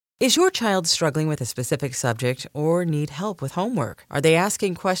Is your child struggling with a specific subject or need help with homework? Are they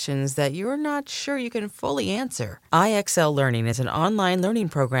asking questions that you're not sure you can fully answer? IXL Learning is an online learning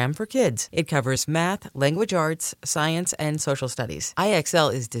program for kids. It covers math, language arts, science, and social studies.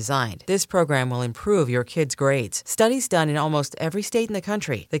 IXL is designed. This program will improve your kids' grades. Studies done in almost every state in the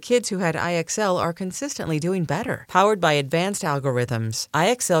country. The kids who had IXL are consistently doing better. Powered by advanced algorithms,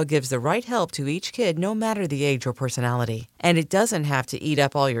 IXL gives the right help to each kid no matter the age or personality. And it doesn't have to eat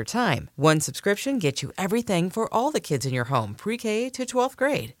up all your time. One subscription gets you everything for all the kids in your home, pre-K to 12th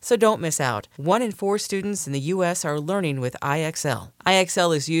grade. So don't miss out. 1 in 4 students in the U.S. are learning with IXL.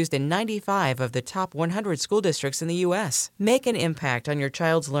 IXL is used in 95 of the top 100 school districts in the U.S. Make an impact on your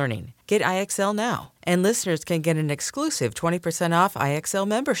child's learning. Get IXL now. And listeners can get an exclusive 20% off IXL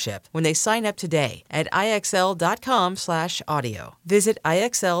membership when they sign up today at IXL.com/audio. Visit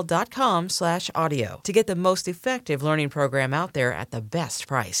IXL.com/audio to get the most effective learning program out there at the best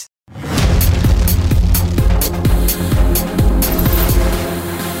price.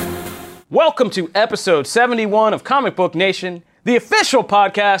 Welcome to episode 71 of Comic Book Nation, the official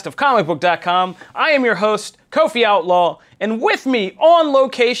podcast of comicbook.com. I am your host, Kofi Outlaw, and with me on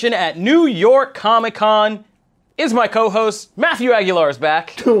location at New York Comic Con is my co-host, Matthew Aguilar is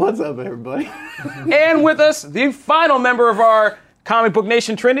back. What's up, everybody? And with us, the final member of our Comic Book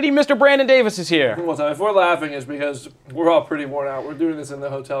Nation Trinity, Mr. Brandon Davis is here. What's up? If we're laughing, it's because we're all pretty worn out. We're doing this in the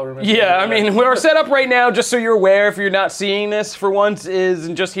hotel room. Yeah, I mean, our setup right now, just so you're aware, if you're not seeing this for once,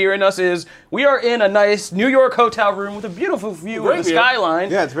 and just hearing us, is we are in a nice New York hotel room with a beautiful view of the skyline.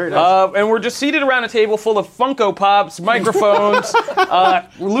 Yeah, it's very nice. And we're just seated around a table full of Funko Pops, microphones,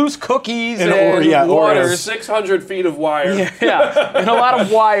 loose cookies, and waters. 600 feet of wire. Yeah, and a lot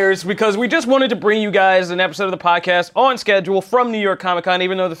of wires, because we just wanted to bring you guys an episode of the podcast on schedule from New York Comic Con,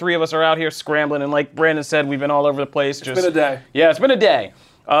 even though the three of us are out here scrambling, and like Brandon said, we've been all over the place. It's been a day. Yeah, it's been a day.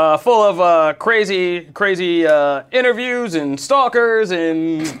 Full of crazy interviews and stalkers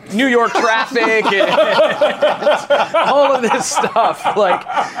and New York traffic and all of this stuff. Like,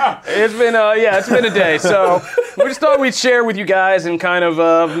 it's been a day. So we just thought we'd share with you guys and kind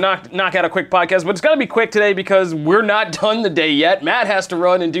of knock out a quick podcast. But it's got to be quick today because we're not done the day yet. Matt has to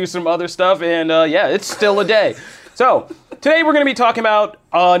run and do some other stuff, and it's still a day. So today we're going to be talking about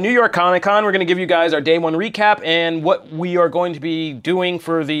New York Comic Con. We're going to give you guys our day one recap and what we are going to be doing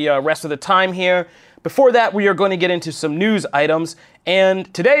for the rest of the time here. Before that, we are going to get into some news items.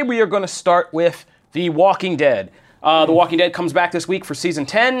 And today we are going to start with The Walking Dead. The Walking Dead comes back this week for Season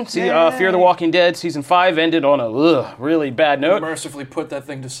 10. Fear the Walking Dead Season 5 ended on a really bad note. Mercifully put that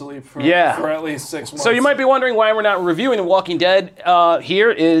thing to sleep for at least 6 months. So you might be wondering why we're not reviewing The Walking Dead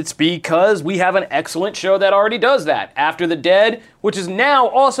here. It's because we have an excellent show that already does that. After the Dead, which is now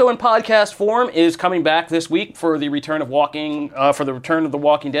also in podcast form, is coming back this week for the return of The Walking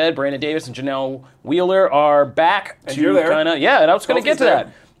Dead. Brandon Davis and Janelle Wheeler are back. And you're there. And I was going to get to that.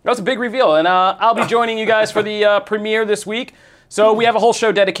 That was a big reveal, and I'll be joining you guys for the premiere this week. So we have a whole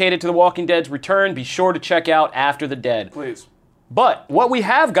show dedicated to The Walking Dead's return. Be sure to check out After the Dead. Please. But what we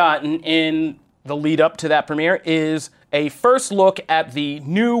have gotten in the lead up to that premiere is a first look at the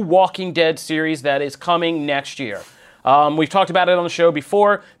new Walking Dead series that is coming next year. We've talked about it on the show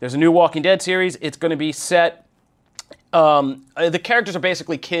before. There's a new Walking Dead series. It's going to be set... the characters are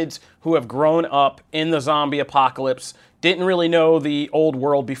basically kids who have grown up in the zombie apocalypse, didn't really know the old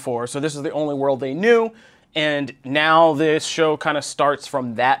world before, so this is the only world they knew, and now this show kind of starts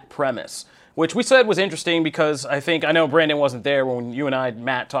from that premise, which we said was interesting because I know Brandon wasn't there when you and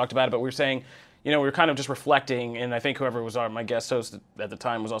Matt, talked about it, but we were saying, we were kind of just reflecting, and I think whoever was my guest host at the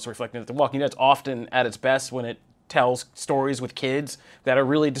time was also reflecting that The Walking Dead's often at its best when it tells stories with kids that are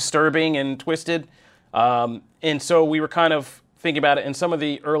really disturbing and twisted. And so we were kind of thinking about it, and some of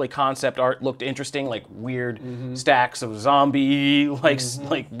the early concept art looked interesting, like weird stacks of zombie, like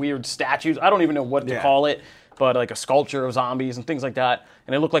weird statues. I don't even know what to call it, but like a sculpture of zombies and things like that.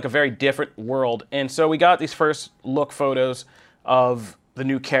 And it looked like a very different world. And so we got these first look photos of the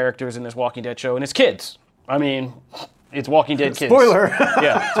new characters in this Walking Dead show, and it's kids. I mean, it's Walking Dead kids. Spoiler.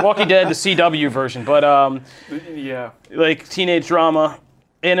 Yeah, it's Walking Dead, the CW version, but like teenage drama.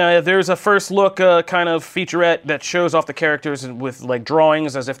 And there's a first look kind of featurette that shows off the characters with like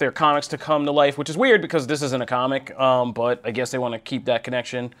drawings as if they're comics to come to life, which is weird because this isn't a comic, but I guess they want to keep that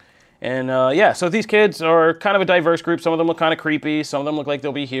connection. And so these kids are kind of a diverse group. Some of them look kind of creepy. Some of them look like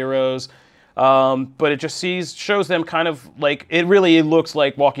they'll be heroes. But it just shows them kind of like, it really looks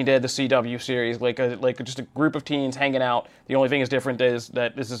like Walking Dead, the CW series, like just a group of teens hanging out. The only thing is different is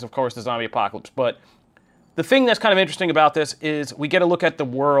that this is, of course, the zombie apocalypse. But the thing that's kind of interesting about this is we get a look at the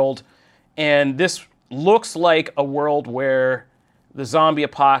world, and this looks like a world where the zombie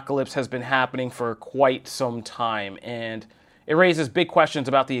apocalypse has been happening for quite some time, and it raises big questions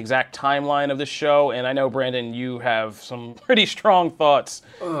about the exact timeline of the show. And I know, Brandon, you have some pretty strong thoughts.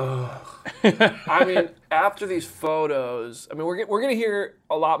 I mean, after these photos, I mean, we're going to hear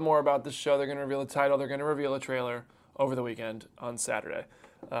a lot more about this show. They're going to reveal the title. They're going to reveal a trailer over the weekend on Saturday.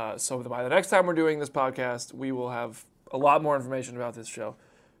 So by the next time we're doing this podcast, we will have a lot more information about this show.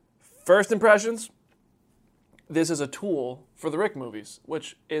 First impressions, this is a tool for the Rick movies,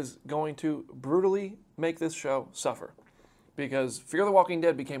 which is going to brutally make this show suffer. Because Fear the Walking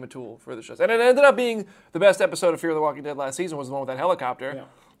Dead became a tool for the shows. And it ended up being the best episode of Fear the Walking Dead last season was the one with that helicopter. Yeah.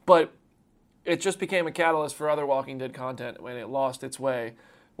 But it just became a catalyst for other Walking Dead content when it lost its way.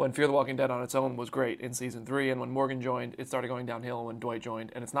 When Fear the Walking Dead on its own was great in season 3, and when Morgan joined, it started going downhill when Dwight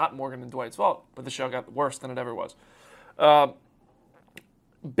joined. And it's not Morgan and Dwight's fault, but the show got worse than it ever was.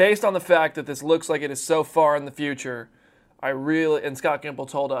 Based on the fact that this looks like it is so far in the future, and Scott Gimple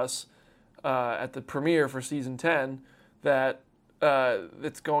told us at the premiere for season 10 that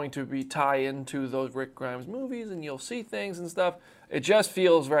it's going to be tie into those Rick Grimes movies and you'll see things and stuff. It just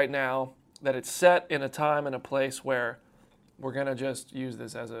feels right now that it's set in a time and a place where we're going to just use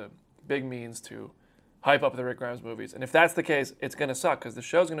this as a big means to hype up the Rick Grimes movies. And if that's the case, it's going to suck because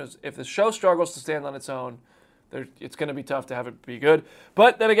if the show struggles to stand on its own, it's going to be tough to have it be good.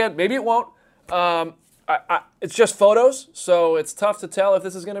 But then again, maybe it won't. It's just photos, so it's tough to tell if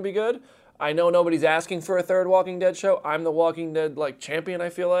this is going to be good. I know nobody's asking for a third Walking Dead show. I'm the Walking Dead champion, I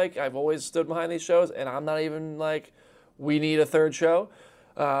feel like. I've always stood behind these shows, and I'm not even we need a third show.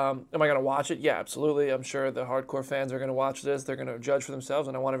 Am I going to watch it? Yeah, absolutely. I'm sure the hardcore fans are going to watch this. They're going to judge for themselves,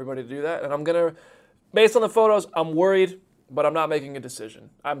 and I want everybody to do that. And I'm going to, based on the photos, I'm worried, but I'm not making a decision.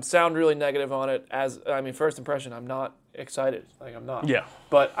 I sound really negative on it. First impression, I'm not excited. I'm not. Yeah.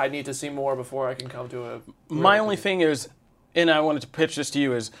 But I need to see more before I can come to a... My only thing is, and I wanted to pitch this to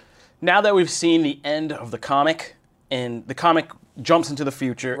you, is now that we've seen the end of the comic, and the comic jumps into the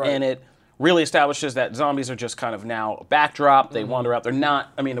future, right. and it really establishes that zombies are just kind of now a backdrop. They wander out. They're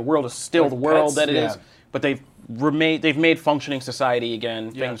not, the world is still the world pets, that it yeah. is, but they've made functioning society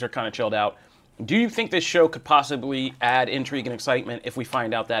again. Yeah. Things are kind of chilled out. Do you think this show could possibly add intrigue and excitement if we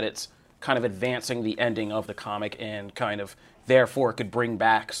find out that it's kind of advancing the ending of the comic and kind of therefore could bring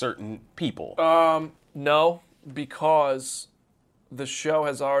back certain people? No, because the show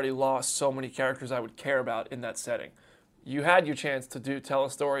has already lost so many characters I would care about in that setting. You had your chance to tell a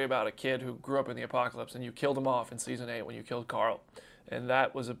story about a kid who grew up in the apocalypse, and you killed him off in season 8 when you killed Carl, and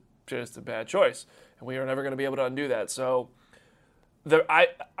that was just a bad choice, and we are never going to be able to undo that. So, the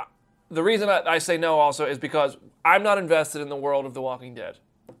reason I say no also is because I'm not invested in the world of The Walking Dead.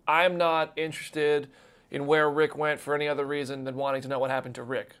 I'm not interested in where Rick went for any other reason than wanting to know what happened to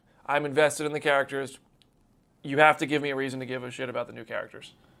Rick. I'm invested in the characters. You have to give me a reason to give a shit about the new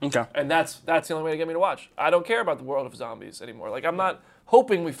characters. Okay. And that's the only way to get me to watch. I don't care about the world of zombies anymore. I'm not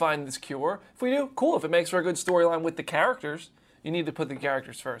hoping we find this cure. If we do, cool. If it makes for a good storyline with the characters, you need to put the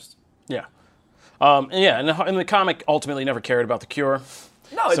characters first. Yeah. And the comic ultimately never cared about the cure.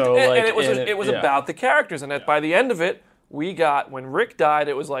 No, So, it was yeah. about the characters. And by the end of it, we got, when Rick died,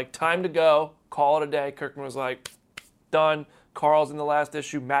 it was time to go, call it a day. Kirkman was done. Carl's in the last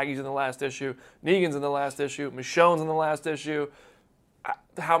issue. Maggie's in the last issue. Negan's in the last issue. Michonne's in the last issue.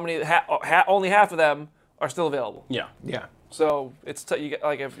 How many? Only half of them are still available. Yeah. Yeah. So it's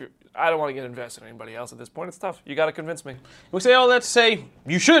I don't want to get invested in anybody else at this point. It's tough. You got to convince me. We say all that to say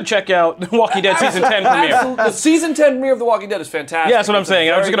you should check out The Walking Dead season 10 premiere. The season 10 premiere of The Walking Dead is fantastic. Yeah, that's what I'm It's a saying.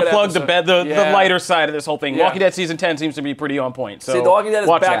 I was very just going to good plug episode. the lighter side of this whole thing. Yeah. Walking Dead season 10 seems to be pretty on point. So See, The Walking Dead is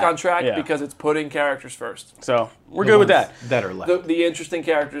watch back that. on track Yeah. because it's putting characters first. So we're good with that. That are left. The interesting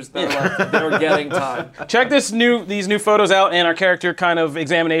characters that are left, they're getting time. Check these new photos out and our character kind of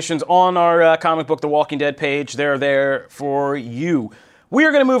examinations on our comic book The Walking Dead page. They're there for you. We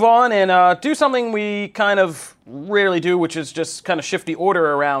are going to move on and do something we kind of rarely do, which is just kind of shift the order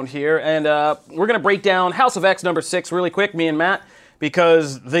around here. And we're going to break down House of X number 6 really quick, me and Matt,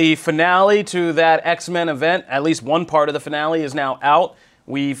 because the finale to that X-Men event, at least one part of the finale, is now out.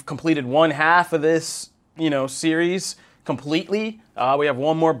 We've completed one half of this, series completely. We have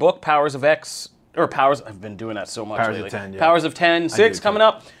one more book, Powers of X, or Powers. I've been doing that so much Powers lately. of 10, yeah. Powers of 10, 6 too. coming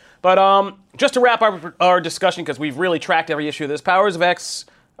up. But just to wrap our discussion, because we've really tracked every issue of this, Powers of X,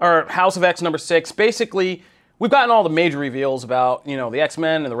 or House of X number 6, basically, we've gotten all the major reveals about, the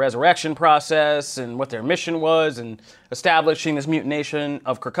X-Men and the resurrection process and what their mission was and establishing this mutant nation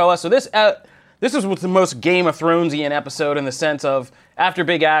of Krakoa. So this was the most Game of Thrones-y episode in the sense of, after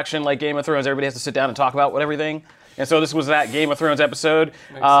big action, like Game of Thrones, everybody has to sit down and talk about everything. And so this was that Game of Thrones episode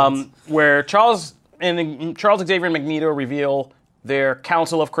where Charles Xavier and Magneto reveal their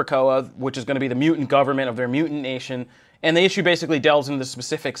Council of Krakoa, which is going to be the mutant government of their mutant nation. And the issue basically delves into the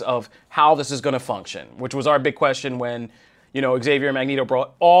specifics of how this is going to function, which was our big question when, Xavier and Magneto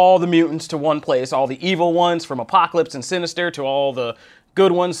brought all the mutants to one place, all the evil ones from Apocalypse and Sinister to all the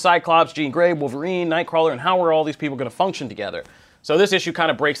good ones, Cyclops, Jean Grey, Wolverine, Nightcrawler, and how are all these people going to function together? So this issue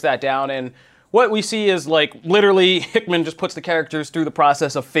kind of breaks that down, and what we see is literally Hickman just puts the characters through the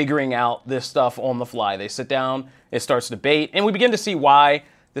process of figuring out this stuff on the fly. They sit down, it starts debate, and we begin to see why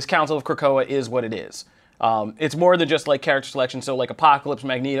this Council of Krakoa is what it is. It's more than just character selection. So Apocalypse,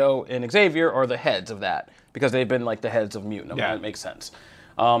 Magneto, and Xavier are the heads of that because they've been the heads of mutant. Yeah. That makes sense.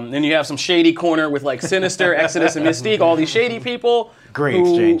 Then you have some shady corner with Sinister, Exodus, and Mystique. All these shady people. Great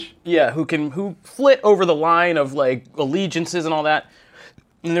exchange. Yeah, who flit over the line of allegiances and all that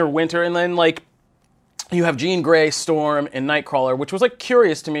in their winter, and then you have Jean Grey, Storm, and Nightcrawler, which was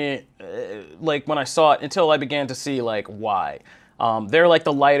curious to me, when I saw it until I began to see why. They're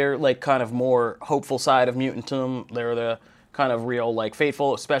the lighter, kind of more hopeful side of mutantum. They're the kind of real,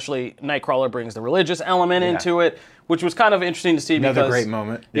 faithful, especially Nightcrawler brings the religious element into it, which was kind of interesting to see. Another great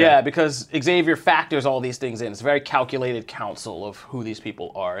moment. Yeah, because Xavier factors all these things in. It's a very calculated council of who these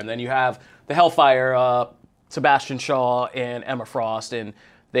people are. And then you have the Hellfire, Sebastian Shaw and Emma Frost, and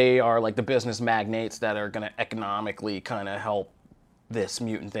they are the business magnates that are going to economically kind of help this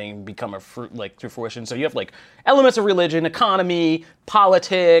mutant thing become through fruition. So you have elements of religion, economy,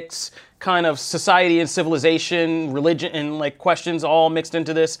 politics, kind of society and civilization, religion, and questions all mixed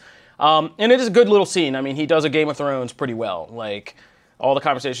into this. And it is a good little scene. I mean, he does a Game of Thrones pretty well. All the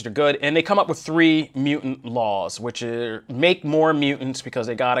conversations are good, and they come up with 3 mutant laws, which are make more mutants because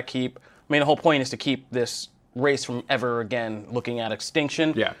they gotta keep. I mean, the whole point is to keep this race from ever again looking at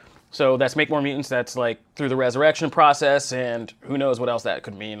extinction. Yeah. So that's make more mutants. That's through the resurrection process, and who knows what else that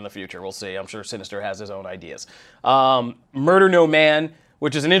could mean in the future. We'll see. I'm sure Sinister has his own ideas. Murder no man,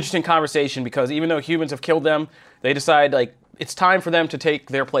 which is an interesting conversation because even though humans have killed them, they decide it's time for them to take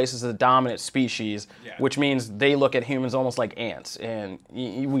their place as the dominant species, which means they look at humans almost like ants, and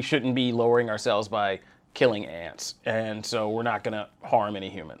we shouldn't be lowering ourselves by killing ants, and so we're not going to harm any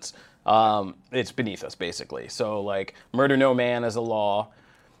humans. It's beneath us, basically. So murder no man is a law.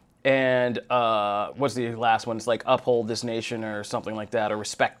 And what's the last one? It's uphold this nation or something like that, or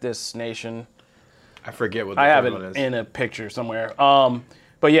respect this nation. I forget what the I have third one is. it in a picture somewhere.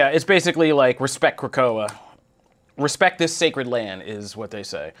 But yeah, it's basically respect Krakoa. Respect this sacred land is what they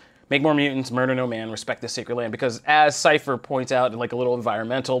say. Make more mutants, murder no man, respect this sacred land. Because as Cypher points out in a little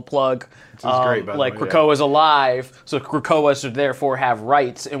environmental plug, this is great, by the way, Krakoa is alive, so Krakoa should therefore have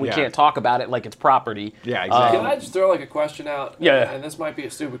rights, and we can't talk about it like it's property. Yeah, exactly. Can I just throw a question out? Yeah. And this might be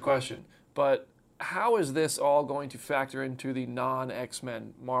a stupid question, but how is this all going to factor into the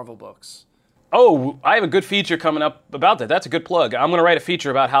non-X-Men Marvel books? Oh, I have a good feature coming up about that. That's a good plug. I'm going to write a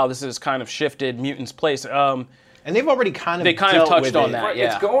feature about how this has kind of shifted mutants' place. And they've already kind of touched on that. Right,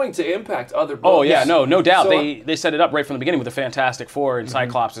 yeah. It's going to impact other books. Oh yeah, no doubt. So, they set it up right from the beginning with the Fantastic Four and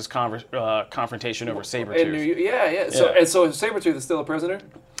Cyclops' confrontation over Sabretooth. Yeah. So Sabretooth is still a prisoner?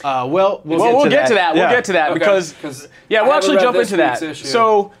 We'll get to that. We'll get to that Okay. because we'll actually jump into that. Issue.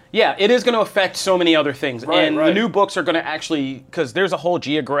 So yeah, it is going to affect so many other things, Right. The new books are going to actually because there's a whole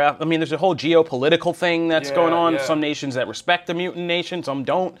there's a whole geopolitical thing that's going on. Yeah. Some nations that respect the mutant nation, some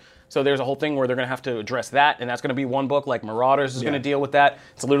don't. So there's a whole thing where they're going to have to address that, and that's going to be one book. Marauders is going to deal with that.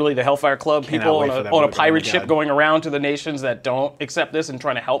 It's literally the Hellfire Club people on a pirate ship going around to the nations that don't accept this and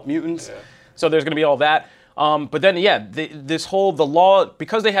trying to help mutants. Yeah. So there's going to be all that. But then, the law,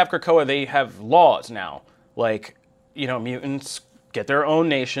 because they have Krakoa, they have laws now. Mutants get their own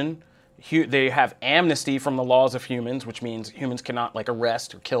nation. They have amnesty from the laws of humans, which means humans cannot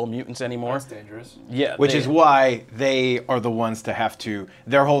arrest or kill mutants anymore. That's dangerous. Yeah, which is why they are the ones to have to.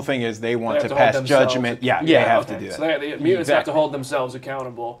 Their whole thing is they want to pass judgment. Yeah, they have to do that. So the mutants have to hold themselves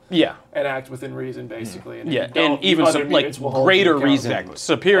accountable. Yeah, and act within reason, basically. And and even some greater reason,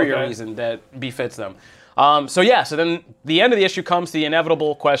 superior reason that befits them. So then the end of the issue comes to the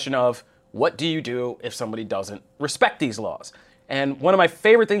inevitable question of what do you do if somebody doesn't respect these laws? And one of my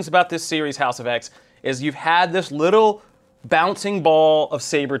favorite things about this series, House of X, is you've had this little bouncing ball of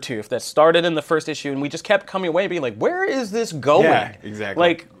Sabretooth that started in the first issue, and we just kept coming away being where is this going? Yeah,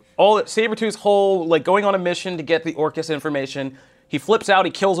 exactly. All Sabretooth's whole, going on a mission to get the Orcus information. He flips out,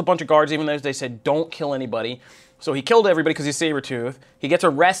 he kills a bunch of guards, even though they said don't kill anybody. So he killed everybody because he's Sabretooth. He gets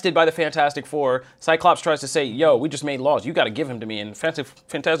arrested by the Fantastic Four. Cyclops tries to say, yo, we just made laws. You got to give him to me. And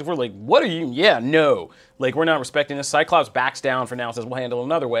Fantastic Four like, what are you? Yeah, no. Like, we're not respecting this. Cyclops backs down for now and says, we'll handle it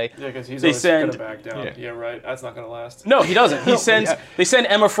another way. Yeah, because he's always going to back down. Yeah, right. That's not going to last. No, he doesn't. He sends. They send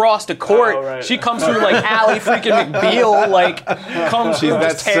Emma Frost to court. Oh, right. She comes through like Ally freaking McBeal, like comes through,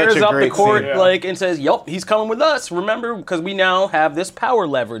 just tears up the court, like, and says, "Yup, he's coming with us. Remember, because we now have this power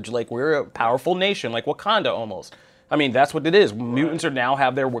leverage. Like, we're a powerful nation, like Wakanda almost. I mean, that's what it is. Mutants are now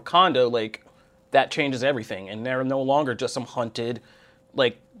have their Wakanda. Like, that changes everything, and they're no longer just some hunted,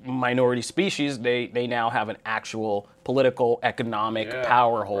 like, minority species. They now have an actual political, economic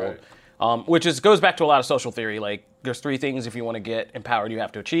power hold." Right. Which goes back to a lot of social theory. Like, there's 3 things if you want to get empowered you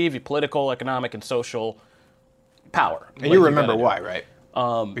have to achieve: your political, economic, and social power. And like, you remember why, right?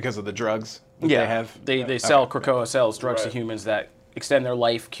 Because of the drugs that they have? They sell, Krakoa sells drugs to humans that extend their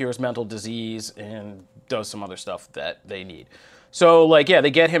life, cures mental disease, and does some other stuff that they need. So, like,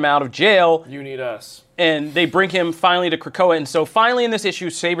 they get him out of jail. You need us. And they bring him finally to Krakoa. And so finally in this issue,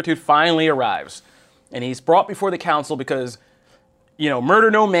 Sabretooth finally arrives. And he's brought before the council because,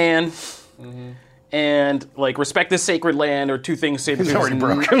 murder no man, and, like, respect this sacred land are 2 things Sabretooth is already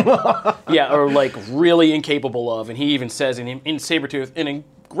broken law. or, like, really incapable of. And he even says in Sabretooth, in a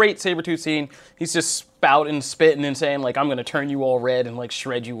great Sabretooth scene, he's just spouting, spitting, and saying, like, I'm going to turn you all red and, like,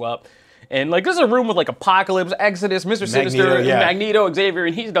 shred you up. And, like, this is a room with, like, Apocalypse, Exodus, Mr. Sinister, Magneto, Xavier,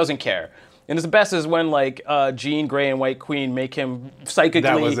 and he doesn't care. And the best is when, like, Jean Grey and White Queen make him psychically...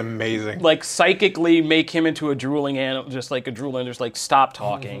 That was amazing. Like, psychically make him into a drooling animal, just like a drooling, just, like, stop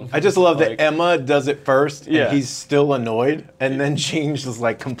talking. I just love that Emma does it first, and he's still annoyed, and then Jean just,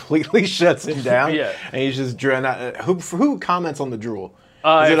 like, completely shuts him down. And he's just drooling out. Who comments on the drool?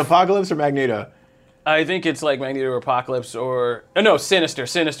 Is it Apocalypse or Magneto? I think it's like Magneto or Apocalypse or... no, Sinister.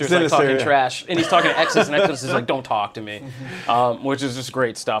 Sinister's like talking trash. And he's talking to Exodus, and Exodus is like, don't talk to me. Which is just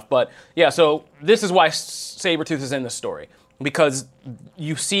great stuff. But, so this is why Sabretooth is in this story. Because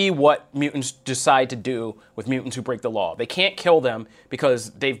you see what mutants decide to do with mutants who break the law. They can't kill them because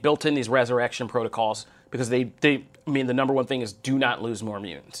they've built in these resurrection protocols. Because the number one thing is do not lose more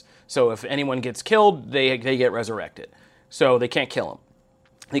mutants. So if anyone gets killed, they get resurrected. So they can't kill them.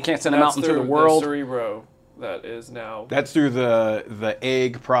 They can't send them out into the world. That's Cerebro that is now... That's through the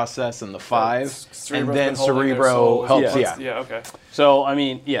egg process and the 5, and then Cerebro helps. Yeah, okay. So, I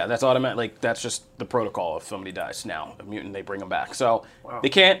mean, that's automatic. Like, that's just the protocol if somebody dies now. A mutant, they bring them back. So they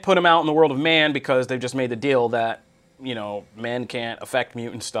can't put them out in the world of man because they've just made the deal that, men can't affect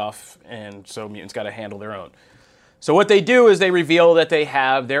mutant stuff, and so mutants got to handle their own. So what they do is they reveal that they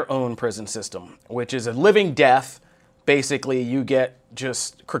have their own prison system, which is a living death. Basically, you get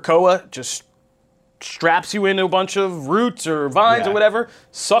just Krakoa just straps you into a bunch of roots or vines or whatever,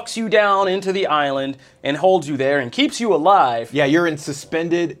 sucks you down into the island and holds you there and keeps you alive. Yeah, you're in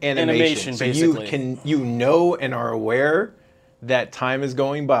suspended animation so basically. You and are aware that time is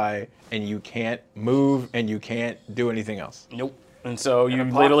going by and you can't move and you can't do anything else. Nope. And so you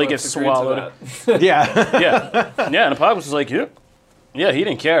literally get swallowed. Yeah. And Apocalypse is like, yeah, he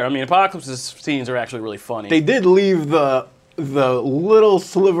didn't care. I mean, Apocalypse's scenes are actually really funny. They did leave the little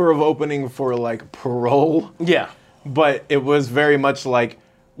sliver of opening for, like, parole. Yeah. But it was very much like,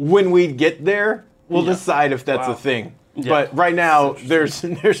 when we get there, we'll decide if that's a thing. Yeah. But right now, there's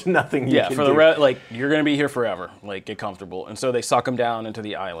nothing you can do. Yeah, for you're going to be here forever. Like, get comfortable. And so they suck him down into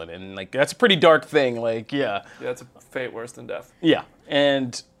the island. And, like, that's a pretty dark thing. Like, Yeah, it's a fate worse than death. Yeah,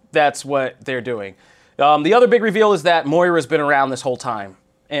 and that's what they're doing. The other big reveal is that Moira's been around this whole time.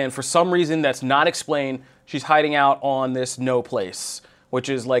 And for some reason that's not explained, she's hiding out on this No Place, which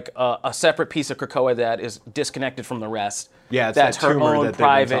is like a separate piece of Krakoa that is disconnected from the rest. Yeah, that's that her own that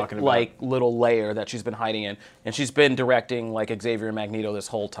private, like, little lair that she's been hiding in. And she's been directing, like, Xavier and Magneto this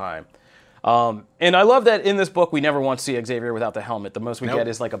whole time. And I love that in this book we never once see Xavier without the helmet. The most we get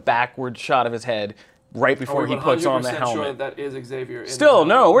is, like, a backward shot of his head right before he puts on the helmet. Sure that is Xavier. Still,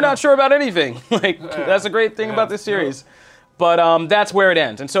 no, we're not sure about anything. That's a great thing about this series. But that's where it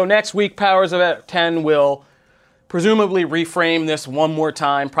ends. And so next week, Powers of 10 will presumably reframe this one more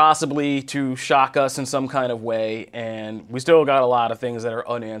time, possibly to shock us in some kind of way. And we still got a lot of things that are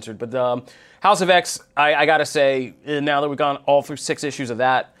unanswered. But House of X, I got to say, now that we've gone all through 6 issues of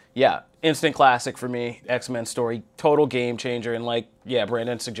that, instant classic for me, X-Men story, total game changer. And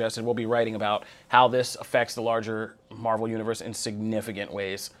Brandon suggested, we'll be writing about how this affects the larger Marvel Universe in significant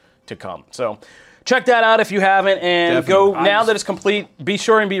ways to come. So check that out if you haven't, and go, now that it's complete, be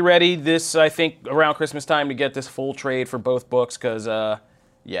sure and be ready this, I think, around Christmas time to get this full trade for both books, because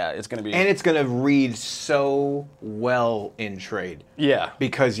Yeah, it's going to be... And it's going to read so well in trade. Yeah.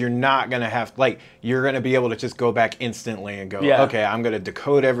 Because you're not going to have, like, you're going to be able to just go back instantly and go, okay, I'm going to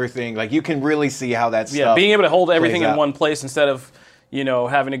decode everything. Like, you can really see how that stuff Yeah, being able to hold everything in one place instead of,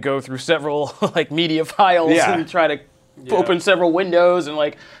 having to go through several, like, media files and try to open several windows and,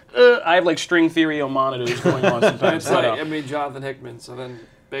 like, I have, like, string theory on monitors going on sometimes. It's like, Jonathan Hickman, so then...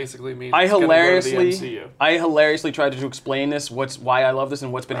 basically means it's gonna go to the MCU. I hilariously tried to explain this, why I love this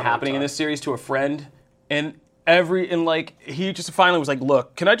and what's been happening in this series to a friend, and he just finally was like,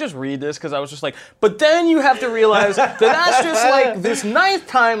 look, can I just read this? Because I was just like, but then you have to realize that's just like this nice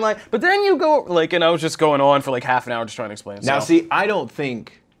timeline, but then you go, like, and I was just going on for like half an hour just trying to explain it. Now, see, I don't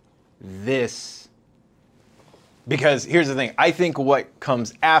think this, because here's the thing, I think what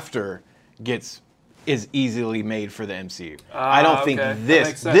comes after is easily made for the MCU. I don't think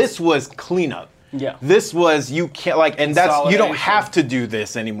this was cleanup. Yeah. This was, you can't, like, and that's, you don't have to do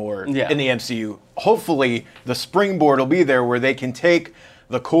this anymore in the MCU. Hopefully, the springboard will be there where they can take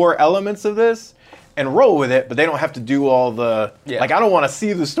the core elements of this and roll with it, but they don't have to do all the, like, I don't want to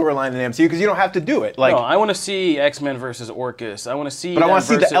see the storyline in the MCU because you don't have to do it. Like, no, I want to see X-Men versus Orcus. I want to see But I want to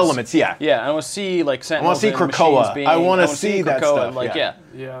see the elements, Yeah, I want to see, like, I Sentinels want to see Krakoa. I want to see that stuff. Like,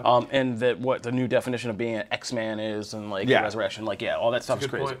 and what the new definition of being an X-Man is and, like, Resurrection. Like, all that stuff is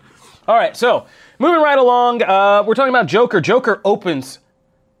crazy. Point. All right, so, moving right along, we're talking about Joker. Joker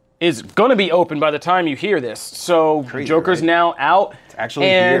is going to be open by the time you hear this. So, crazy, Joker's now out. It's actually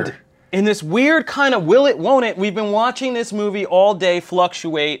here. In this weird kind of will it, won't it, we've been watching this movie all day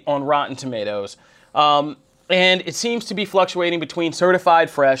fluctuate on Rotten Tomatoes. And it seems to be fluctuating between certified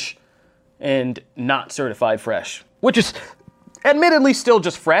fresh and not certified fresh, which is admittedly still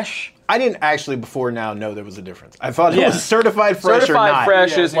just fresh. I didn't actually before now know there was a difference. I thought it was certified fresh or not. Certified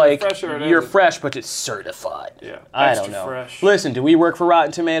fresh is like you're fresh, but it's certified. Yeah, I don't know. Fresh. Listen, do we work for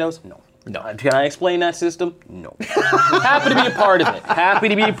Rotten Tomatoes? No. Can I explain that system? No. Happy to be a part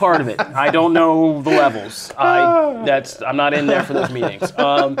of it. I don't know the levels. I'm not in there for those meetings.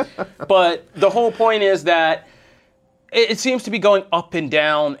 But the whole point is that it seems to be going up and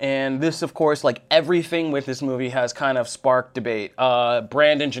down, and this, of course, like everything with this movie, has kind of sparked debate.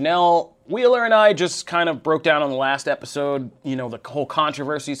 Brandon, Janelle, Wheeler, and I just kind of broke down on the last episode, the whole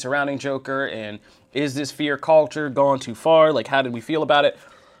controversy surrounding Joker, and is this fear culture gone too far? Like, how did we feel about it?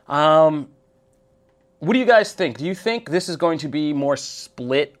 What do you guys think? Do you think this is going to be more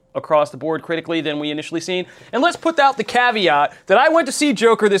split across the board critically than we initially seen? And let's put out the caveat that I went to see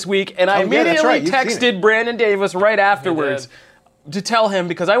Joker this week, and I immediately texted Brandon Davis right afterwards to tell him,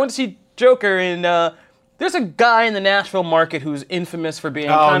 because I went to see Joker, and there's a guy in the Nashville market who's infamous for being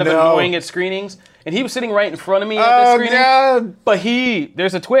kind of annoying at screenings, and he was sitting right in front of me at the screening. God. But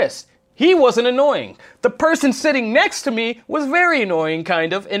there's a twist. He wasn't annoying. The person sitting next to me was very annoying,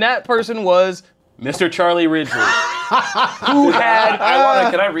 kind of, and that person was Mr. Charlie Ridgely, who had...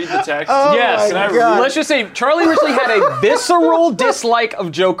 Can I read the text? Yes. Let's just say Charlie Ridgely had a visceral dislike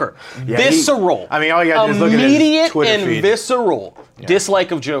of Joker. Yeah, visceral. all you got to do is look at his Twitter feed. Immediate and visceral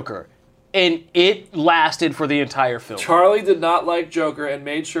dislike of Joker. And it lasted for the entire film. Charlie did not like Joker and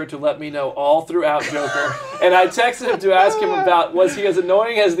made sure to let me know all throughout Joker. And I texted him to ask him about, was he as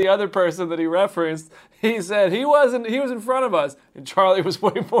annoying as the other person that he referenced? He said he wasn't. He was in front of us, and Charlie was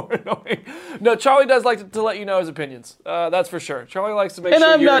way more annoying. No, Charlie does like to let you know his opinions. That's for sure. Charlie likes to make sure. And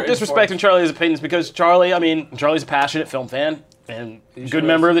I'm not disrespecting Charlie's opinions, because Charlie's a passionate film fan and good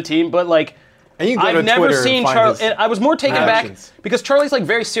member of the team, but like, I've never seen Charlie, and I was more taken back because Charlie's like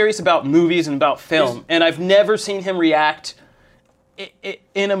very serious about movies and about film, and I've never seen him react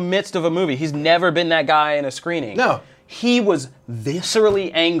in the midst of a movie. He's never been that guy in a screening. No. He was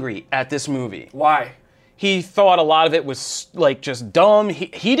viscerally angry at this movie. Why? He thought a lot of it was like just dumb.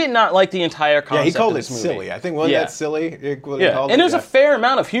 He did not like the entire concept. Yeah, he called of it this movie. Silly. I think wasn't that silly? And there's a fair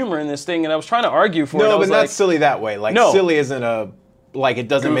amount of humor in this thing, and I was trying to argue for it. No, but not silly that way. Like, silly isn't it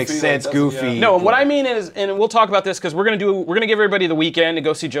doesn't make sense, goofy. No, what I mean is, and we'll talk about this because we're gonna give everybody the weekend to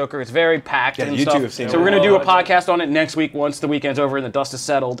go see Joker. It's very packed and you stuff. Too have seen so we're gonna do a podcast on it next week once the weekend's over and the dust is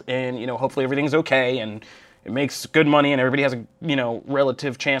settled, and hopefully everything's okay and it makes good money and everybody has a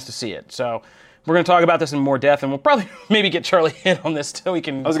relative chance to see it. So we're going to talk about this in more depth, and we'll probably maybe get Charlie in on this so he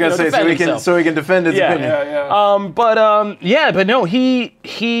can. I was going to say so he can defend his opinion. Yeah. But no,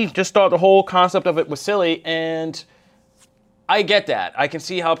 he just thought the whole concept of it was silly, and I get that. I can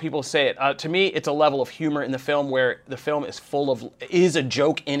see how people say it. To me, it's a level of humor in the film where the film is a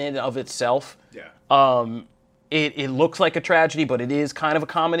joke in and of itself. Yeah. It looks like a tragedy, but it is kind of a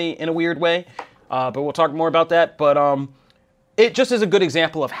comedy in a weird way. But we'll talk more about that. But it just is a good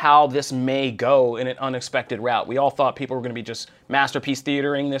example of how this may go in an unexpected route. We all thought people were going to be just masterpiece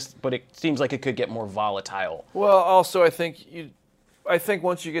theatering this, but it seems like it could get more volatile. Well, also, I think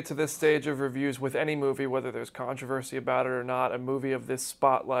once you get to this stage of reviews with any movie, whether there's controversy about it or not, a movie of this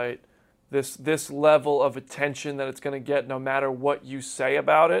spotlight, this level of attention that it's going to get no matter what you say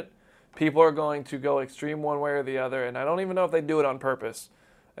about it, people are going to go extreme one way or the other, and I don't even know if they do it on purpose.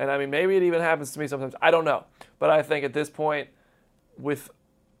 And I mean, maybe it even happens to me sometimes. I don't know. But I think at this point, with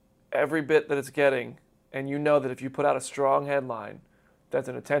every bit that it's getting, and you know that if you put out a strong headline, that's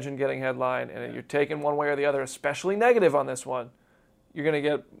an attention-getting headline, and you're taking one way or the other, especially negative on this one, you're going to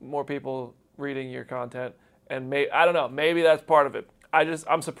get more people reading your content. And I don't know, maybe that's part of it.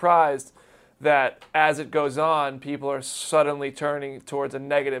 I'm surprised that as it goes on, people are suddenly turning towards a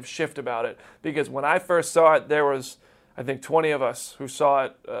negative shift about it. Because when I first saw it, there was, I think, 20 of us who saw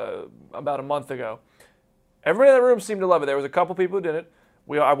it about a month ago. Everybody in the room seemed to love it. There was a couple people who didn't.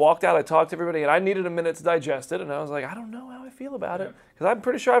 I walked out, I talked to everybody, and I needed a minute to digest it, and I was like, I don't know how I feel about it. Because I'm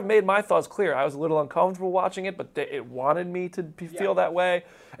pretty sure I've made my thoughts clear. I was a little uncomfortable watching it, but it wanted me to feel that way.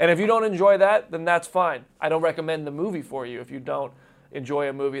 And if you don't enjoy that, then that's fine. I don't recommend the movie for you if you don't enjoy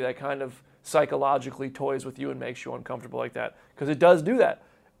a movie that kind of psychologically toys with you and makes you uncomfortable like that. Because it does do that.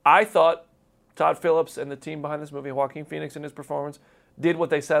 I thought Todd Phillips and the team behind this movie, Joaquin Phoenix and his performance, did what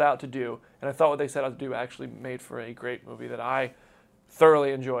they set out to do. And I thought what they set out to do actually made for a great movie that I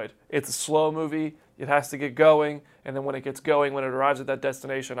thoroughly enjoyed. It's a slow movie. It has to get going. And then when it gets going, when it arrives at that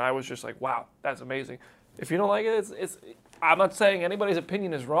destination, I was just like, wow, that's amazing. If you don't like it, it's I'm not saying anybody's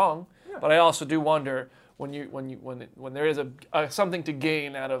opinion is wrong, but I also do wonder when there is a something to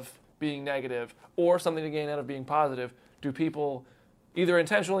gain out of being negative or something to gain out of being positive, do people either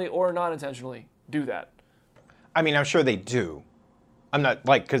intentionally or not intentionally do that? I mean, I'm sure they do. I'm not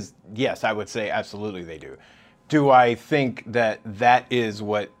because yes, I would say absolutely they do. Do I think that is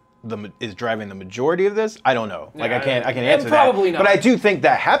what is driving the majority of this? I don't know. I can't answer probably that. not. But I do think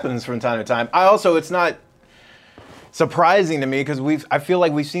that happens from time to time. It's not surprising to me because I feel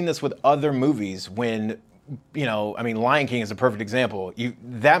like we've seen this with other movies when, Lion King is a perfect example.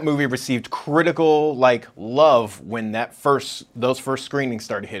 That movie received critical love when those first screenings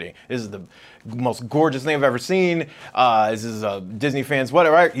started hitting. This is the most gorgeous thing I've ever seen. This is Disney fans,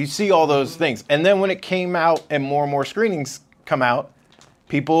 whatever. Right? You see all those things, and then when it came out and more screenings come out,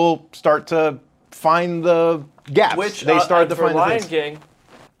 people start to find the gaps. Which they started to find Lion the things. King,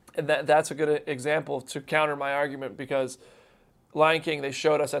 and that's a good example to counter my argument because Lion King, they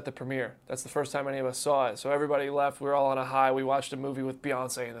showed us at the premiere. That's the first time any of us saw it. So everybody left. We were all on a high. We watched a movie with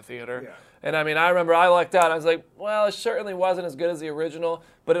Beyonce in the theater. Yeah. And I remember I lucked out. I was like, well, it certainly wasn't as good as the original,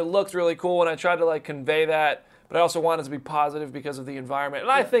 but it looked really cool. And I tried to convey that, but I also wanted to be positive because of the environment.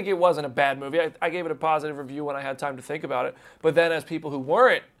 And I think it wasn't a bad movie. I gave it a positive review when I had time to think about it. But then as people who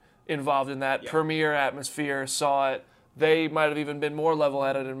weren't involved in that premiere atmosphere saw it, they might have even been more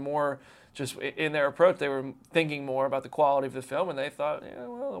level-headed and more just in their approach. They were thinking more about the quality of the film, and they thought, it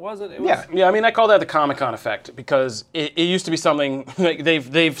wasn't. Yeah, I call that the Comic-Con effect because it used to be something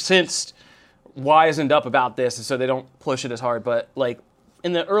they've since wisened up about this, and so they don't push it as hard. But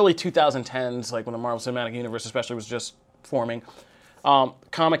in the early 2010s, when the Marvel Cinematic Universe especially was just forming,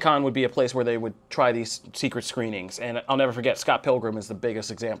 Comic-Con would be a place where they would try these secret screenings. And I'll never forget, Scott Pilgrim is the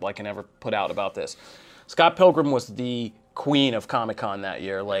biggest example I can ever put out about this. Scott Pilgrim was the queen of Comic-Con that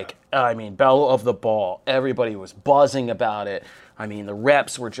year. Belle of the ball. Everybody was buzzing about it. The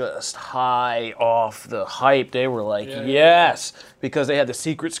reps were just high off the hype. They were yes, because they had the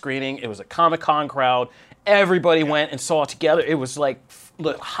secret screening. It was a Comic-Con crowd. Everybody went and saw it together. It was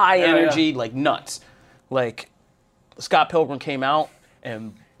high energy, nuts. Scott Pilgrim came out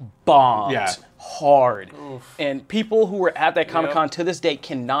and bombed hard. Oof. And people who were at that Comic-Con to this day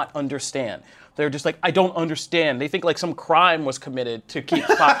cannot understand. They're just I don't understand. They think some crime was committed to keep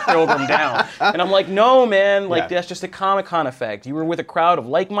Scott Pilgrim down. And I'm like, no, man, that's just a Comic-Con effect. You were with a crowd of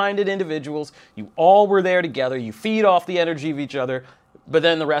like-minded individuals. You all were there together. You feed off the energy of each other. But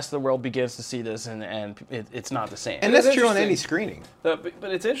then the rest of the world begins to see this, and it's not the same. And that's true on any screening. But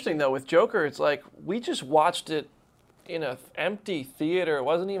it's interesting, though, with Joker, it's we just watched it in an empty theater. It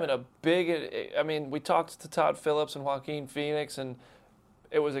wasn't even a big... we talked to Todd Phillips and Joaquin Phoenix, and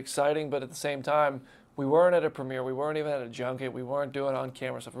it was exciting, but at the same time, we weren't at a premiere. We weren't even at a junket. We weren't doing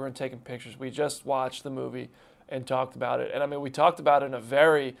on-camera stuff. We weren't taking pictures. We just watched the movie and talked about it. And, we talked about it in a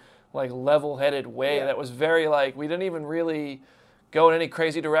very, level-headed way that was very, we didn't even really go in any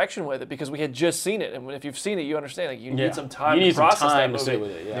crazy direction with it because we had just seen it. And if you've seen it, you understand, you need some time to process that movie. To sit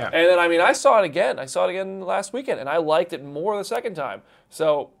with it, And then, I saw it again. I saw it again last weekend, and I liked it more the second time.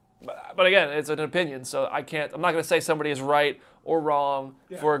 So But again, it's an opinion, so I'm not going to say somebody is right or wrong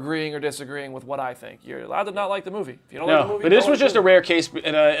for agreeing or disagreeing with what I think. You're allowed to not like the movie. If you don't like the movie, but this was just a rare case,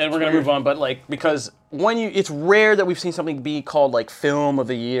 and we're going to move on. But like, because it's rare that we've seen something be called like Film of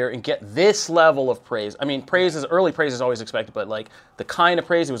the Year and get this level of praise. I mean, early praise is always expected, but like the kind of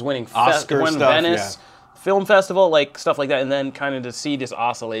praise it was winning Oscar stuff, Venice Film Festival, like stuff like that, and then kind of to see this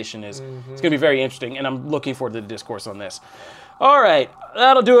oscillation it's going to be very interesting, and I'm looking forward to the discourse on this. All right,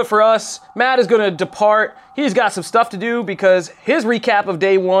 that'll do it for us. Matt is going to depart. He's got some stuff to do because his recap of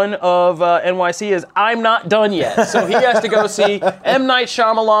day one of NYC is I'm not done yet. So he has to go see M. Night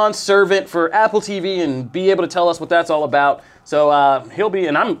Shyamalan's Servant for Apple TV and be able to tell us what that's all about. So he'll be,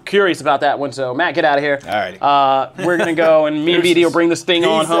 and I'm curious about that one. So Matt, get out of here. All righty. We're going to go, and me and BD will bring this thing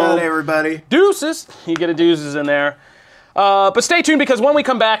on home. Peace out, everybody. Deuces. You get a deuces in there. But stay tuned because when we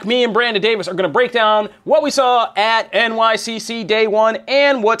come back, me and Brandon Davis are going to break down what we saw at NYCC Day 1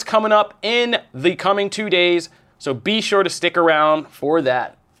 and what's coming up in the coming 2 days. So be sure to stick around for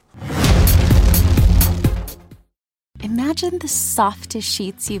that. Imagine the softest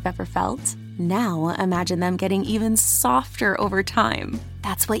sheets you've ever felt. Now imagine them getting even softer over time.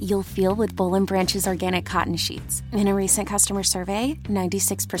 That's what you'll feel with Boll & Branch's organic cotton sheets. In a recent customer survey,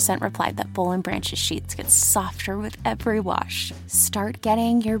 96% replied that Boll & Branch's sheets get softer with every wash. Start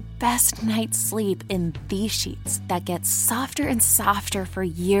getting your best night's sleep in these sheets that get softer and softer for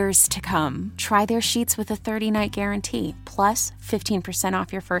years to come. Try their sheets with a 30-night guarantee, plus 15%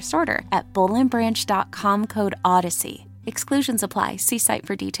 off your first order at bollandbranch.com code Odyssey. Exclusions apply. See site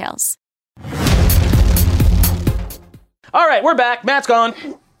for details. All right, we're back. Matt's gone,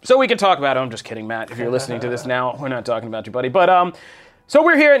 so we can talk about it. I'm just kidding, Matt. If you're listening to this now, we're not talking about you, buddy. But so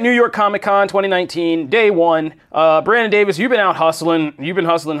we're here at New York Comic Con 2019, day 1. Brandon Davis, you've been out hustling. You've been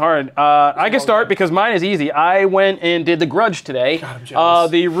hustling hard. I can start because mine is easy. I went and did The Grudge today. God, I'm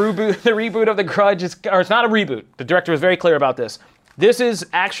jealous. The reboot of The Grudge it's not a reboot. The director was very clear about this. This is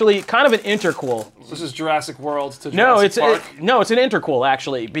actually kind of an interquel. This is Jurassic World to Jurassic Park. It's an interquel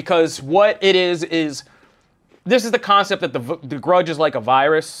actually, because what it is this is the concept that the Grudge is like a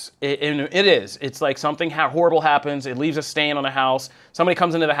virus. It is. It's like something horrible happens. It leaves a stain on a house. Somebody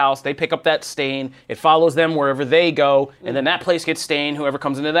comes into the house. They pick up that stain. It follows them wherever they go, and then that place gets stained. Whoever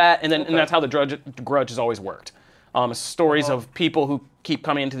comes into that, and that's how the Grudge has always worked. Stories of people who keep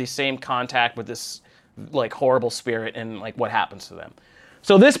coming into the same contact with this like horrible spirit and like what happens to them.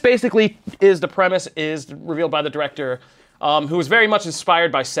 So this basically is the premise is revealed by the director, who was very much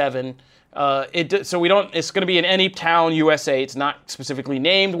inspired by Seven. It's going to be in any town, USA. It's not specifically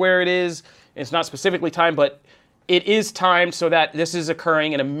named where it is. It's not specifically timed, but it is timed so that this is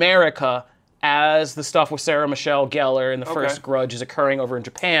occurring in America as the stuff with Sarah Michelle Gellar in the first Grudge is occurring over in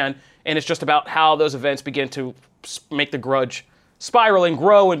Japan. And it's just about how those events begin to make the Grudge spiral and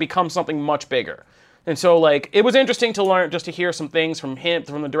grow and become something much bigger. And so, like, it was interesting to learn, just to hear some things from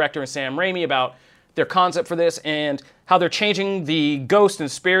the director and Sam Raimi about their concept for this and how they're changing the ghosts and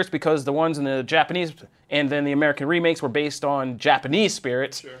spirits because the ones in the Japanese and then the American remakes were based on Japanese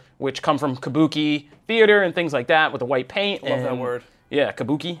spirits, which come from kabuki theater and things like that with the white paint. Love that word. Yeah,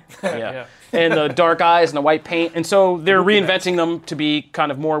 kabuki. Yeah. And the dark eyes and the white paint. And so they're reinventing them to be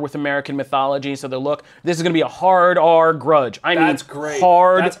kind of more with American mythology. So this is going to be a hard R Grudge. That's great.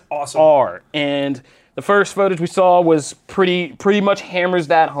 Hard That's awesome. R. And the first footage we saw was pretty much hammers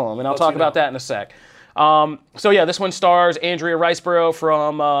that home. And I'll talk about that in a sec. This one stars Andrea Riseborough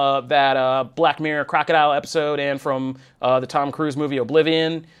from that Black Mirror Crocodile episode and from the Tom Cruise movie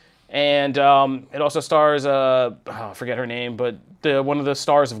Oblivion. And it also stars, I forget her name, but one of the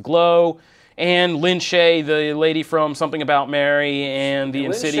stars of Glow, and Lin Shaye, the lady from Something About Mary and the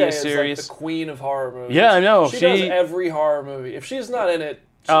Insidious series. Lin Shaye is like the queen of horror movies. Yeah, I know. She does every horror movie. If she's not in it,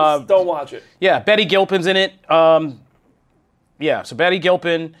 don't watch it. Yeah, Betty Gilpin's in it. So Betty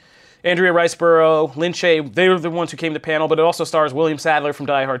Gilpin, Andrea Riseborough, Lin Shaye, they were the ones who came to the panel, but it also stars William Sadler from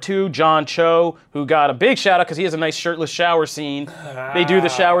Die Hard 2, John Cho, who got a big shout-out because he has a nice shirtless shower scene. They do the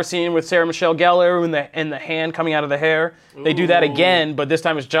shower scene with Sarah Michelle Gellar and the hand coming out of the hair. They do that again, but this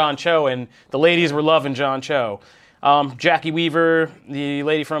time it's John Cho, and the ladies were loving John Cho. Jackie Weaver, the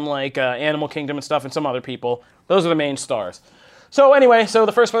lady from like Animal Kingdom and stuff, and some other people. Those are the main stars. So anyway,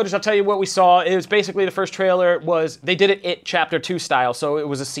 the first footage, I'll tell you what we saw. It was basically the first trailer they did it Chapter 2 style, so it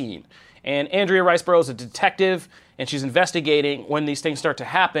was a scene. And Andrea Riseborough is a detective, and she's investigating when these things start to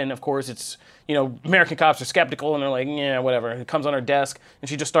happen. Of course, it's, American cops are skeptical, and they're like, yeah, whatever. It comes on her desk, and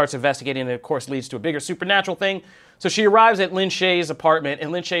she just starts investigating, and it, of course, leads to a bigger supernatural thing. So she arrives at Lin Shaye's apartment,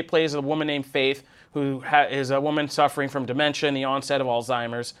 and Lin Shaye plays a woman named Faith, who is a woman suffering from dementia and the onset of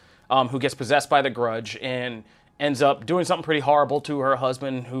Alzheimer's, who gets possessed by the Grudge, and ends up doing something pretty horrible to her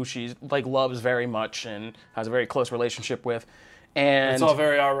husband, who she like loves very much and has a very close relationship with. And it's all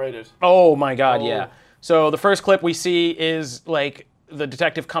very R-rated. Oh my God, yeah. So the first clip we see is like the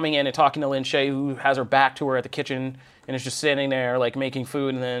detective coming in and talking to Lin Shaye, who has her back to her at the kitchen and is just sitting there like making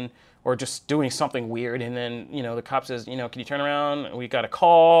food and then, or just doing something weird. And then, you know, the cop says, you know, can you turn around? We got a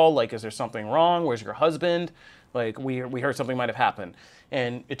call. Like, is there something wrong? Where's your husband? Like, we heard something might have happened.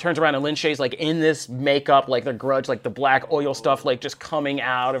 And it turns around and Lin Shaye's like in this makeup, like the Grudge, like the black oil stuff, like just coming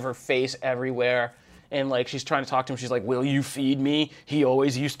out of her face everywhere. And like she's trying to talk to him. She's like, will you feed me? He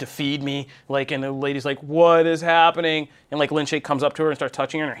always used to feed me. Like, and the lady's like, what is happening? And like Lin Shaye comes up to her and starts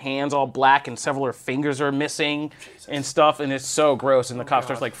touching her, and her hand's all black and several of her fingers are missing and stuff. And it's so gross. And the cop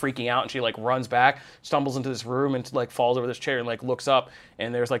starts like freaking out, and she like runs back, stumbles into this room and like falls over this chair and like looks up.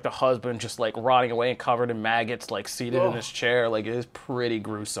 And there's like the husband just like rotting away and covered in maggots, like seated in this chair. Like, it is pretty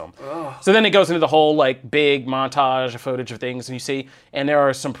gruesome. So then it goes into the whole like big montage of footage of things, and you see, and there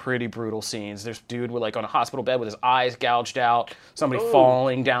are some pretty brutal scenes. There's dude with like on a hospital bed with his eyes gouged out, somebody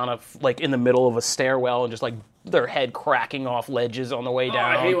falling down like in the middle of a stairwell and just like their head cracking off ledges on the way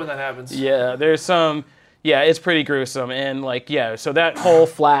down. I hate when that happens. Yeah, there's some. Yeah, it's pretty gruesome, and like so that whole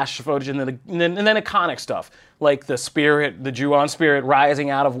flash footage, and then iconic stuff like the spirit, the Ju-on spirit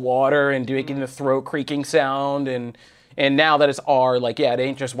rising out of water and making the throat creaking sound, and now that it's R, like it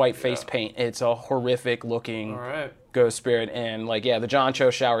ain't just white face paint, it's a horrific looking ghost spirit, and like the John Cho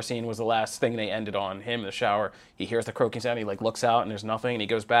shower scene was the last thing they ended on. Him in the shower, he hears the croaking sound, he like looks out and there's nothing, and he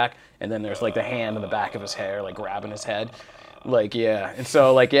goes back, and then there's like the hand in the back of his hair like grabbing his head. Like, and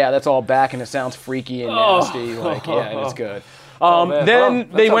so, like, that's all back, and it sounds freaky and nasty. Like, and it's good. Then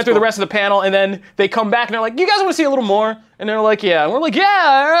they went through the rest of the panel, and then they come back, and they're like, you guys want to see a little more? And they're like, yeah. And we're like,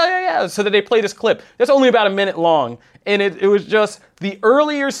 yeah. So that they play this clip. That's only about a minute long. And it was just the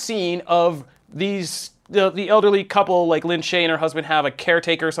earlier scene of these, the elderly couple, like Lin Shaye and her husband have a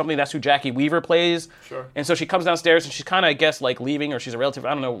caretaker or something. That's who Jackie Weaver plays. Sure. And so she comes downstairs, and she's kind of, I guess, like leaving, or she's a relative. I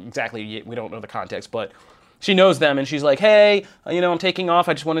don't know exactly. We don't know the context, but she knows them, and she's like, hey, I'm taking off.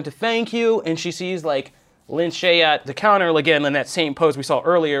 I just wanted to thank you. And she sees, like, Lin Shaye at the counter, again, in that same pose we saw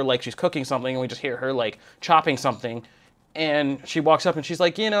earlier, like she's cooking something, and we just hear her, like, chopping something. And she walks up, and she's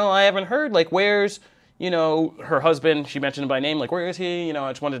like, I haven't heard, like, where's, her husband? She mentioned him by name, like, where is he?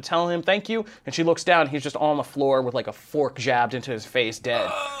 I just wanted to tell him thank you. And she looks down, and he's just on the floor with, like, a fork jabbed into his face,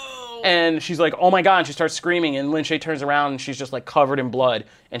 dead. And she's like, oh my God, and she starts screaming, and Lin Shaye turns around, and she's just like covered in blood,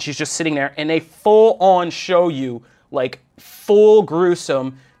 and she's just sitting there, and they full on show you like full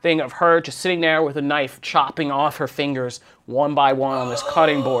gruesome thing of her just sitting there with a knife chopping off her fingers one by one on this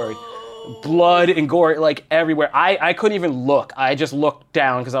cutting board. Blood and gore like everywhere. I couldn't even look. I just looked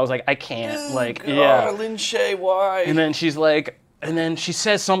down because I was like, I can't. Like, God, Lin Shaye, why? And then she's like, and then she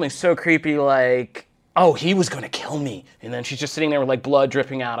says something so creepy like, oh, he was going to kill me. And then she's just sitting there with, like, blood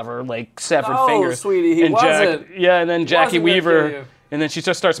dripping out of her, like, severed fingers. Oh, sweetie, he wasn't. And then Jackie Weaver, and then she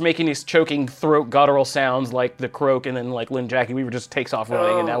just starts making these choking throat guttural sounds like the croak, and then, like, Jackie Weaver just takes off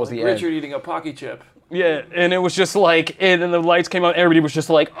running, and that was the end. Richard eating a Pocky chip. Yeah, and it was just like, and then the lights came on, everybody was just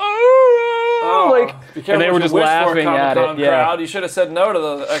like, and they were just laughing at it. Crowd. You should have said no to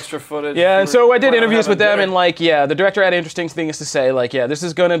the extra footage. Yeah, and so I did interviews with them, and like, the director had interesting things to say. Like, this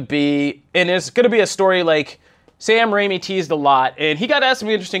is gonna be, and it's gonna be a story like Sam Raimi teased a lot, and he got asked some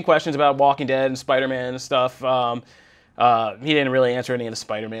interesting questions about Walking Dead and Spider-Man and stuff. He didn't really answer any of the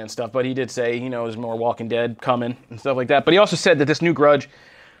Spider-Man stuff, but he did say, there's more Walking Dead coming and stuff like that. But he also said that this new Grudge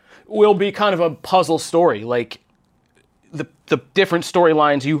will be kind of a puzzle story, like the different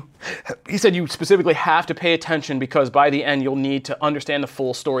storylines. He said you specifically have to pay attention because by the end you'll need to understand the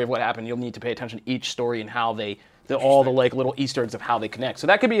full story of what happened. You'll need to pay attention to each story and how all the like little Easter eggs of how they connect. So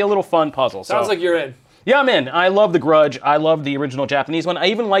that could be a little fun puzzle. Sounds like you're in. Yeah, I'm in. I love The Grudge. I love the original Japanese one. I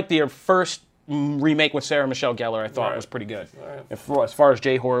even like the first remake with Sarah Michelle Gellar. I thought was pretty good as far as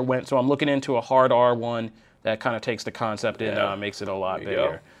J-horror went. So I'm looking into a hard R one that kind of takes the concept and makes it a lot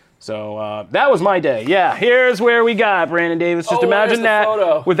bigger. So that was my day. Yeah, here's where we got Brandon Davis. Just imagine that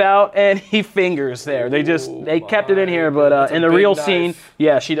photo. Without any fingers there. They kept it in here, but in the real scene,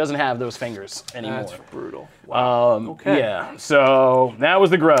 she doesn't have those fingers anymore. That's brutal. Wow. Okay. Yeah, so that was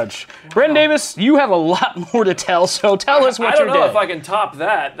The Grudge. Brandon Davis, you have a lot more to tell, so tell us what you did. I don't know if I can top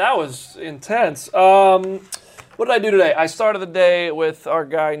that. That was intense. What did I do today? I started the day with our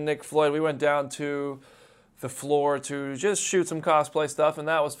guy Nick Floyd. We went down to the floor to just shoot some cosplay stuff, and